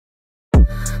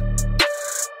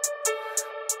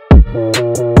Squad,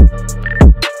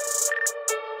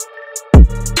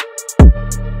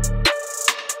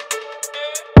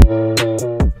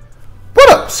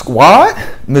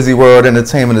 MizzyWorld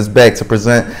Entertainment is back to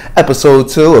present episode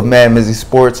 2 of MadMizzy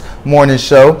Sports Morning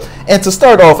Show. And to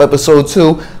start off episode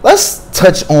 2, let's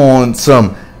touch on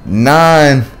some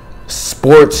non-sports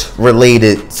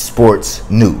related sports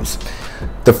news.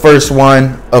 The first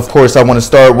one, of course, I want to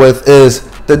start with is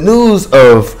the news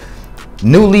of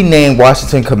newly named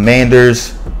Washington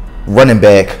Commanders running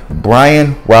back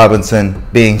Brian Robinson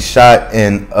being shot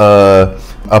in a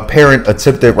apparent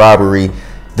attempted robbery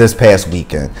this past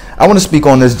weekend. I want to speak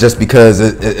on this just because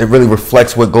it really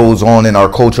reflects what goes on in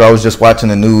our culture. I was just watching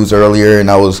the news earlier and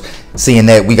I was seeing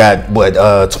that we got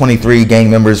 23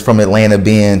 gang members from Atlanta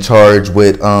being charged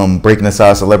with breaking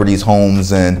inside celebrities'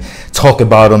 homes and talk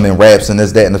about them in raps and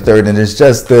this, that, and the third. And it's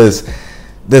just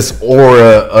this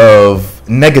aura of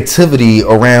negativity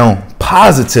around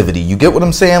positivity. You get what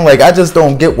I'm saying? Like, I just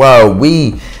don't get why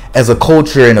we as a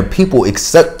culture and a people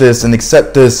accept this and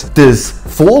accept this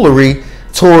foolery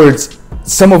towards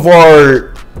some of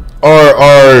our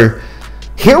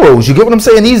heroes. You get what I'm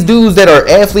saying? These dudes that are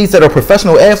athletes, that are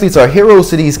professional athletes, are heroes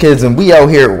to these kids, and we out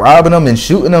here robbing them and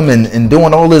shooting them and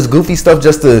doing all this goofy stuff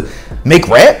just to make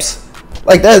raps.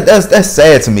 Like, that's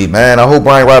sad to me, man. I hope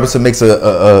Brian Robinson makes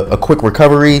a quick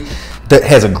recovery, that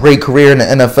has a great career in the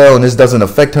NFL, and this doesn't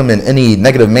affect him in any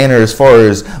negative manner as far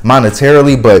as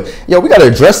monetarily. But yo, we got to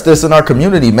address this in our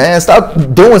community, man.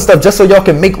 Stop doing stuff just so y'all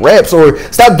can make raps, or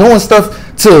stop doing stuff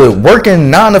to working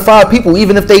 9 to 5 people,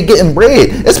 even if they getting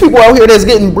bread. There's people out here that's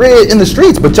getting bread in the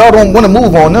streets, but y'all don't want to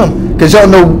move on them because y'all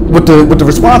know what the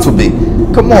response will be.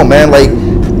 Come on, man. Like,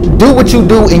 do what you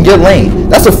do in your lane.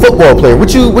 That's a football player.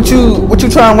 What you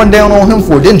trying to run down on him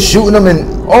for? Then shooting him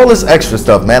and all this extra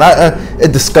stuff, man.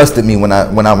 It disgusted me when I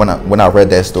read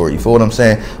that story. You feel what I'm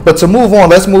saying? But to move on,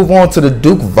 let's move on to the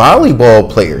Duke volleyball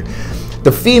player,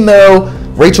 the female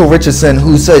Rachel Richardson,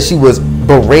 who said she was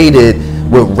berated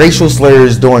with racial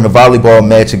slurs during a volleyball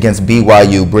match against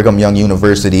BYU, Brigham Young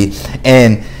University,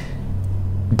 and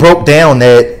broke down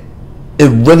that it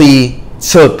really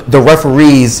took the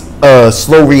referees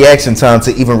slow reaction time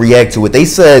to even react to it. They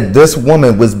said this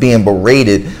woman was being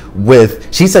berated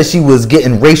with, she said she was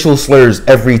getting racial slurs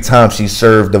every time she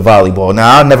served the volleyball.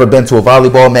 Now, I've never been to a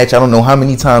volleyball match. I don't know how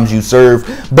many times you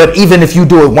serve, but even if you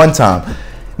do it one time,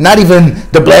 not even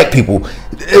the black people,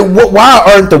 why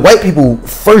aren't the white people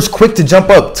first quick to jump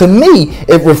up? To me,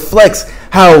 it reflects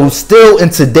how still in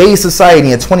today's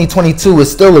society in 2022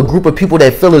 is still a group of people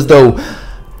that feel as though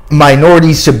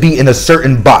minorities should be in a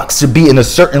certain box, should be in a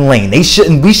certain lane. We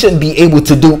shouldn't be able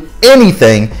to do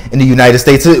anything in the United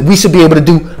States. We should be able to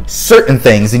do certain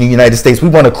things in the United States. We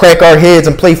want to crack our heads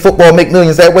and play football, make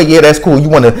millions that way. Yeah, that's cool. You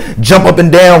want to jump up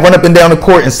and down, run up and down the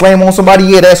court and slam on somebody.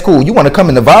 Yeah, that's cool. You want to come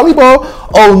into volleyball?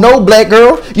 Oh no, black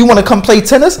girl. You want to come play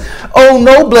tennis? Oh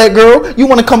no, black girl. You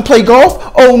want to come play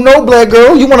golf? Oh no, black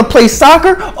girl. You want to play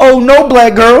soccer? Oh no,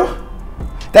 black girl.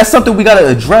 That's something we got to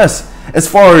address as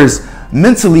far as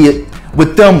mentally,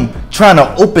 with them trying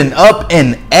to open up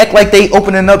and act like they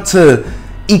opening up to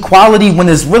equality when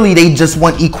it's really they just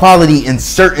want equality in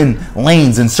certain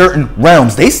lanes, in certain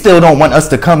realms. They still don't want us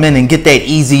to come in and get that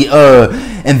easy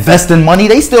investing money.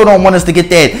 They still don't want us to get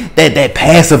that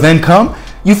passive income.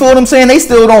 You feel what I'm saying? They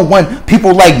still don't want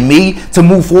people like me to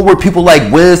move forward, people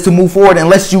like Wiz to move forward,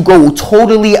 unless you go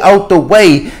totally out the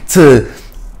way to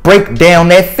break down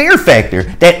that fear factor,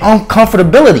 that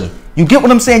uncomfortability. You get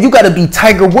what I'm saying? You got to be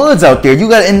Tiger Woods out there. You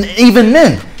got, and even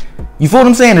then, you feel what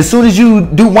I'm saying? As soon as you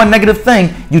do one negative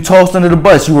thing, you tossed under the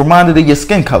bus. You reminded of your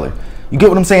skin color. You get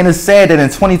what I'm saying? It's sad that in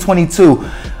 2022,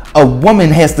 a woman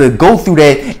has to go through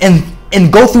that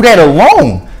and go through that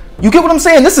alone. You get what I'm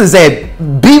saying? This is at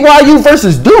BYU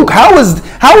versus Duke. How is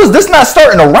this not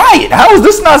starting a riot? How is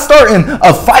this not starting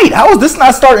a fight? How is this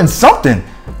not starting something?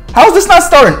 How is this not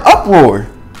starting uproar?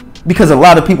 Because a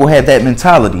lot of people have that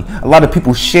mentality. A lot of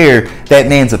people share that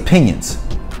man's opinions.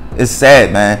 It's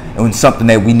sad, man, and it's something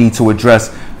that we need to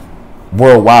address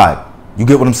worldwide. You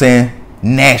get what I'm saying?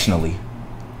 Nationally.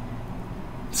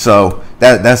 So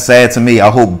that's sad to me. I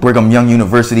hope Brigham Young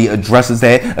University addresses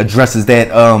that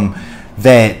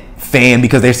fan,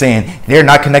 because they're saying they're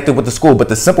not connected with the school. But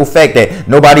the simple fact that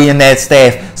nobody in that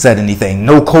staff said anything,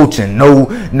 no coaching, no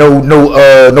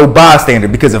bystander.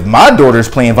 Because if my daughter's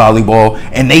playing volleyball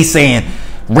and they saying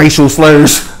racial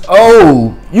slurs,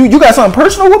 oh, you got something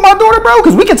personal with my daughter, bro?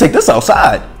 Because we can take this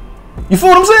outside. You feel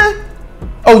what I'm saying?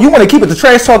 Oh, you want to keep it the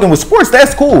trash talking with sports?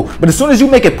 That's cool. But as soon as you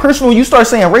make it personal, you start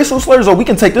saying racial slurs, oh, we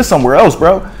can take this somewhere else,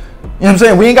 bro. You know what I'm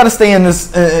saying? We ain't got to stay in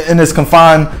this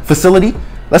confined facility.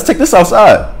 Let's take this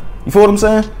outside. You feel what I'm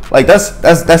saying? Like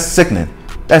that's sickening.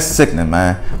 That's sickening,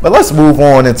 man. But let's move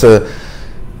on into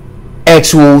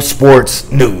actual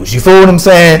sports news. You feel what I'm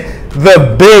saying?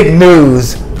 The big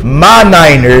news. My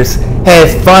Niners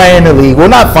have finally, well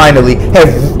not finally,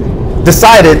 have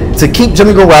decided to keep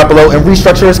Jimmy Garoppolo and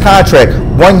restructure his contract.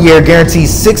 1 year guaranteed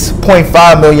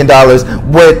 $6.5 million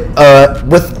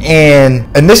with an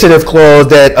initiative clause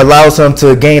that allows him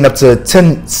to gain up to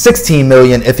 $16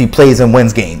 million if he plays and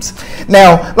wins games.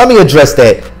 Now, let me address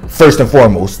that first and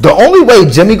foremost. The only way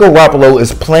Jimmy Garoppolo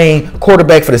is playing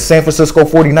quarterback for the San Francisco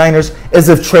 49ers is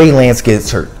if Trey Lance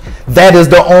gets hurt. That is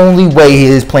the only way he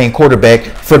is playing quarterback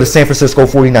for the San Francisco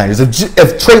 49ers.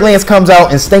 If Trey Lance comes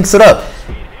out and stinks it up,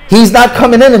 he's not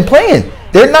coming in and playing.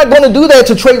 They're not going to do that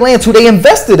to Trey Lance, who they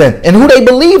invested in and who they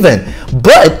believe in.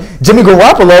 But Jimmy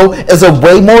Garoppolo is a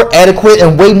way more adequate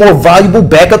and way more valuable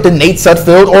backup than Nate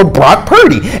Sudfeld or Brock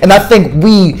Purdy. And I think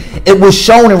it was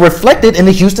shown and reflected in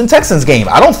the Houston Texans game.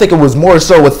 I don't think it was more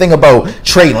so a thing about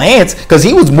Trey Lance because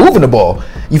he was moving the ball.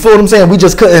 You feel what I'm saying? We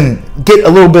just couldn't get a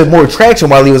little bit more traction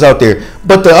while he was out there.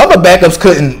 But the other backups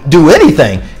couldn't do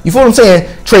anything. You feel what I'm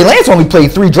saying? Trey Lance only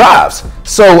played 3 drives.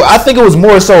 So I think it was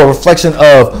more so a reflection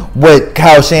of what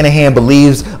Kyle Shanahan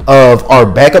believes of our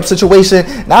backup situation.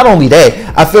 Not only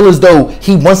that, I feel as though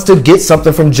he wants to get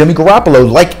something from Jimmy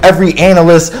Garoppolo, like every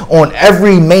analyst on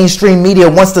every mainstream media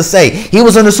wants to say. He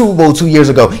was in the Super Bowl 2 years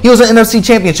ago. He was in an NFC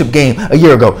Championship game a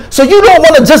year ago. So you don't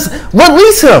want to just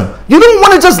release him. You don't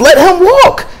want to just let him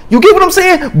walk. You get what I'm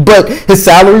saying? But his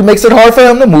salary makes it hard for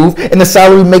him to move, and the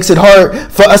salary makes it hard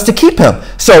for us to keep him.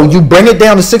 So you bring it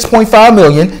down to $6.5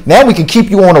 million. Now we can keep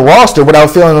you on a roster without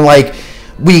feeling like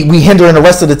we hindering the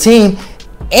rest of the team.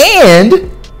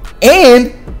 And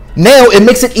now it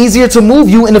makes it easier to move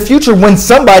you in the future when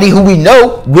somebody who we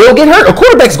know will get hurt. A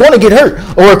quarterback's going to get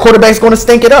hurt, or a quarterback's going to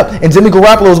stink it up. And Jimmy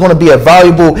Garoppolo is going to be a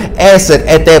valuable asset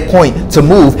at that point to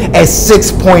move at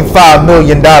 $6.5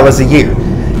 million a year.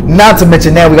 Not to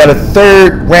mention now we got a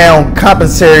 3rd round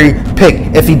compensatory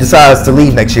pick if he decides to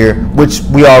leave next year, which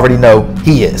we already know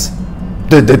he is.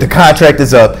 The contract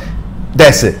is up.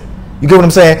 That's it. You get what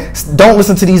I'm saying? Don't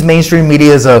listen to these mainstream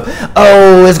medias of,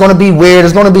 oh, it's going to be weird.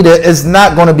 It's going to be it's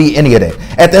not going to be any of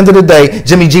that. At the end of the day,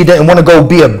 Jimmy G didn't want to go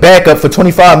be a backup for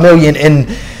 $25 million in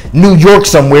New York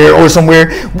somewhere or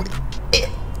somewhere.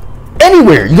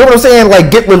 Anywhere. You know what I'm saying? Like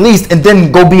get released and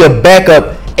then go be a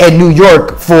backup at New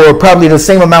York for probably the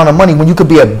same amount of money when you could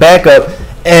be a backup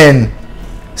in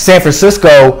San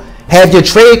Francisco, have your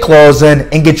trade clause in,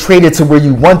 and get traded to where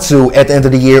you want to at the end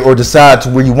of the year or decide to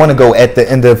where you want to go at the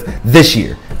end of this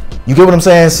year. You get what I'm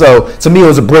saying? So to me, it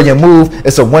was a brilliant move.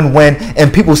 It's a win-win.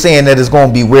 And people saying that it's going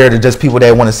to be weird are just people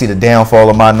that want to see the downfall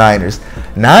of my Niners.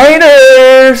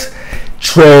 Niners!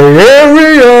 Trey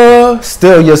Area,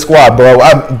 still your squad, bro.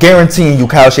 I'm guaranteeing you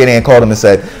Kyle Shanahan called him and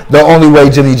said, the only way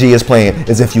Jimmy G is playing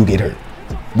is if you get hurt.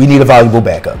 We need a valuable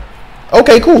backup.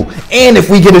 Okay, cool. And if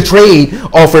we get a trade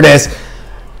offer that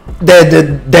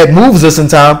moves us in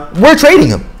time, we're trading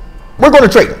him. We're going to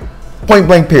trade him. Point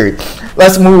blank, period.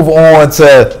 Let's move on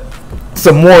to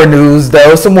some more news,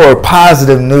 though. Some more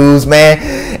positive news, man.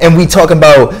 And we talking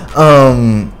about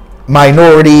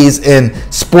minorities in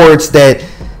sports that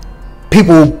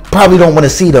people probably don't want to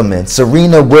see them in.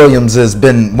 Serena Williams has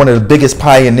been one of the biggest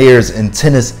pioneers in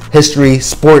tennis history,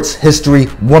 sports history,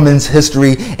 women's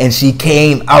history, and she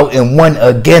came out and won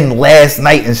again last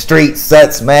night in straight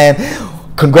sets, man.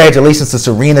 Congratulations to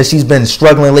Serena. She's been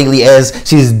struggling lately as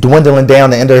she's dwindling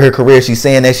down the end of her career. She's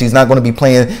saying that she's not going to be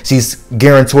playing. She's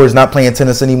gearing towards not playing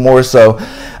tennis anymore. So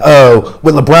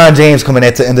with LeBron James coming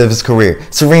at the end of his career,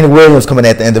 Serena Williams coming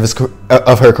at the end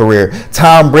of her career,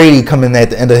 Tom Brady coming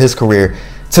at the end of his career.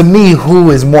 To me,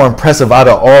 who is more impressive out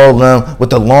of all of them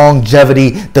with the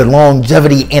longevity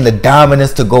and the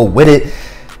dominance to go with it?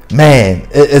 Man,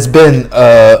 it's been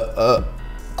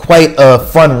quite a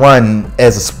fun run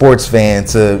as a sports fan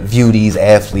to view these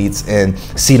athletes and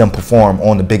see them perform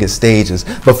on the biggest stages.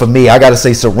 But for me, I gotta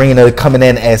say Serena coming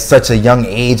in at such a young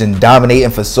age and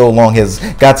dominating for so long has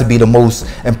got to be the most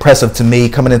impressive to me,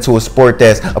 coming into a sport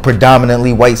that's a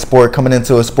predominantly white sport, coming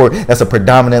into a sport that's a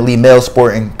predominantly male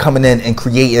sport, and coming in and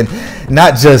creating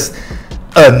not just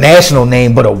a national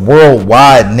name but a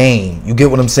worldwide name. You get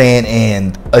what I'm saying?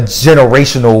 And a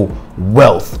generational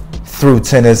wealth through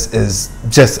tennis is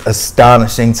just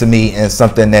astonishing to me, and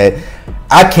something that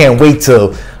I can't wait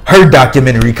till her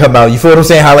documentary come out. You feel what I'm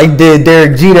saying? How they did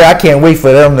Derek Jeter. I can't wait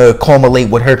for them to culminate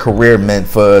what her career meant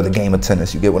for the game of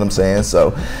tennis. You get what I'm saying?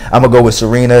 So I'm gonna go with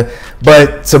Serena.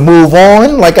 But to move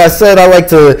on, like I said, I like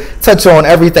to touch on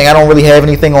everything. I don't really have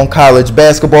anything on college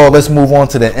basketball. Let's move on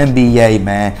to the NBA,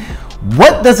 man.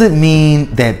 What does it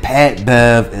mean that Pat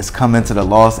Bev is coming to the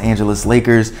Los Angeles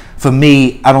Lakers? For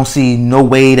me, I don't see no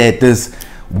way that this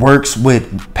works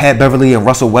with Pat Beverley and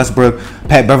Russel Westbrook.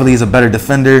 Pat Beverley is a better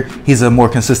defender. He's a more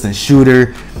consistent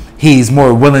shooter. He's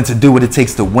more willing to do what it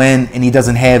takes to win, and he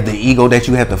doesn't have the ego that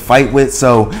you have to fight with.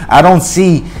 So I don't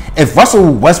see, if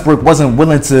Russel Westbrook wasn't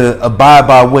willing to abide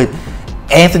by what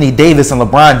Anthony Davis and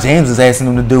LeBron James is asking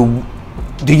him to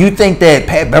do you think that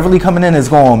Pat Beverley coming in is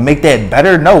going to make that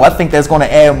better? No, I think that's going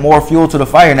to add more fuel to the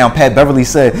fire. Now, Pat Beverley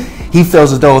said he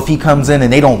feels as though if he comes in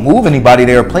and they don't move anybody,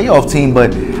 they're a playoff team.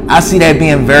 But I see that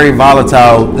being very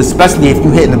volatile, especially if you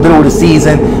hit in the middle of the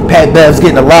season. Pat Bev's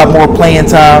getting a lot more playing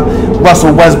time.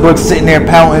 Russel Westbrook sitting there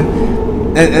pouting.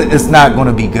 It's not going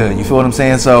to be good. You feel what I'm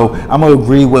saying? So I'm going to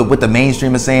agree with what the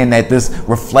mainstream is saying, that this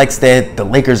reflects that the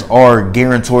Lakers are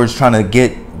gearing towards trying to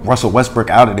get Russell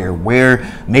Westbrook out of there,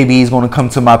 where maybe he's going to come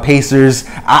to my Pacers.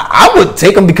 I would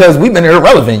take him because we've been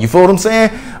irrelevant. You feel what I'm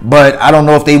saying? But I don't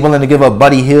know if they're willing to give up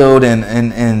Buddy Hield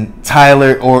and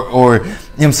Tyler or you know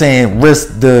what I'm saying,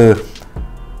 risk the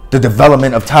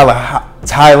development of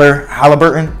Tyler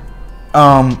Halliburton.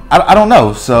 I don't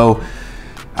know. So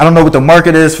I don't know what the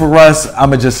market is for Russ. I'm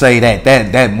going to just say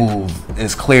that move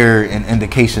is clear an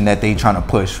indication that they trying to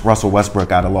push Russell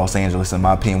Westbrook out of Los Angeles, in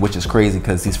my opinion, which is crazy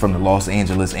because he's from the Los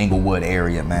Angeles, Inglewood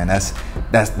area, man.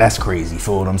 That's crazy.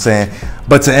 Feel what I'm saying?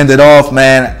 But to end it off,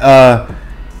 man,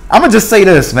 I'm going to just say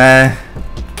this, man.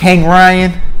 King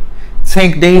Ryan,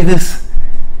 Tank Davis,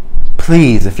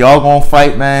 please, if y'all going to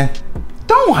fight, man,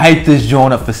 don't hype this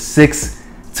joint up for 6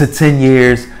 to 10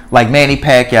 years like Manny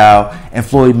Pacquiao and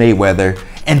Floyd Mayweather.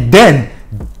 And then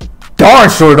darn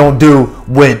sure don't do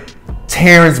what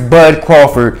Terrence Bud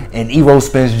Crawford and Errol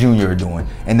Spence Jr. are doing.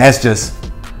 And that's just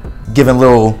giving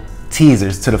little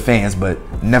teasers to the fans, but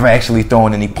never actually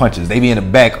throwing any punches. They be in the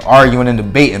back arguing and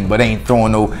debating, but ain't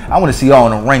throwing no. I want to see y'all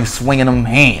in the ring swinging them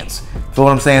hands. Feel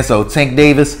what I'm saying? So Tank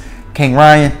Davis, King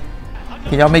Ryan,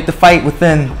 can y'all make the fight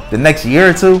within the next year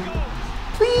or two?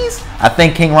 Please? I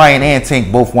think King Ryan and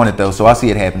Tank both want it though, so I see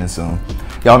it happening soon.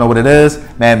 Y'all know what it is.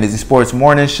 MadMizzy Sports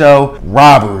Morning Show.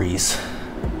 Robberies.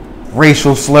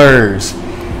 Racial slurs.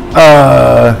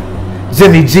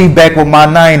 Jimmy G back with my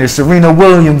Niners. Serena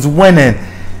Williams winning.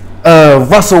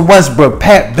 Russel Westbrook.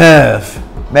 Pat Bev.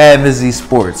 MadMizzy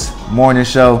Sports Morning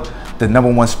Show. The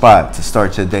 #1 spot to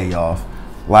start your day off.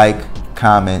 Like,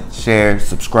 comment, share,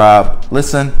 subscribe,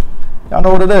 listen. Y'all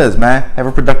know what it is, man. Have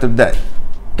a productive day.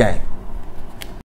 Gang.